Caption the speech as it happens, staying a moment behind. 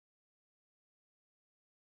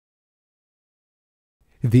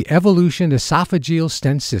The Evolution esophageal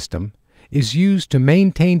stent system is used to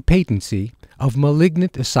maintain patency of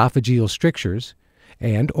malignant esophageal strictures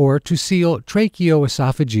and or to seal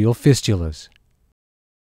traqueoesophageal fistulas.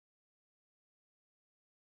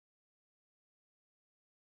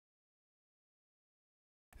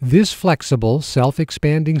 This flexible,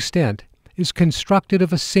 self-expanding stent is constructed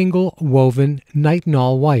of a single woven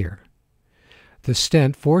nitinol wire. The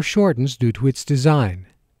stent foreshortens due to its design.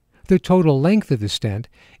 The total length of the stent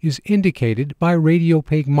is indicated by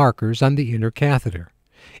radiopaque markers on the inner catheter,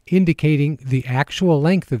 indicating the actual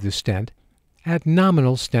length of the stent at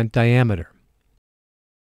nominal stent diameter.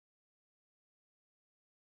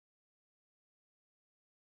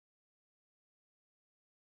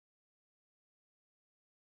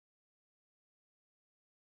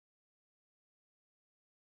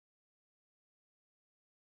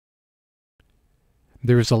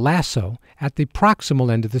 There is a lasso at the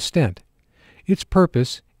proximal end of the stent. Its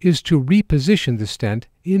purpose is to reposition the stent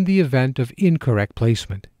in the event of incorrect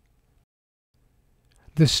placement.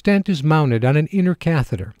 The stent is mounted on an inner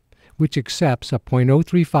catheter, which accepts a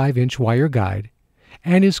 0.035-inch wire guide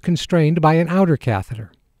and is constrained by an outer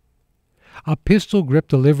catheter. A pistol grip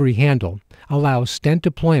delivery handle allows stent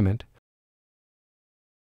deployment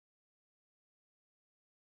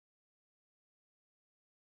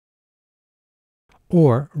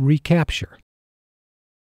or recapture.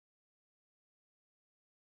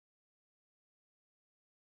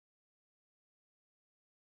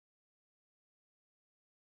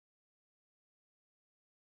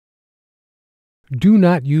 Do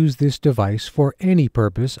not use this device for any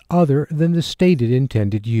purpose other than the stated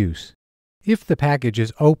intended use. If the package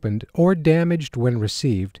is opened or damaged when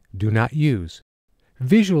received, do not use.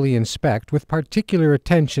 Visually inspect with particular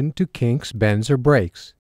attention to kinks, bends, or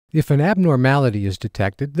breaks. If an abnormality is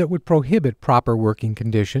detected that would prohibit proper working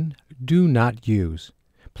condition, do not use.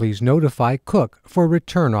 Please notify cook for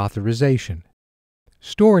return authorization.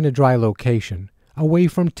 Store in a dry location, away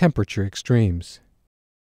from temperature extremes.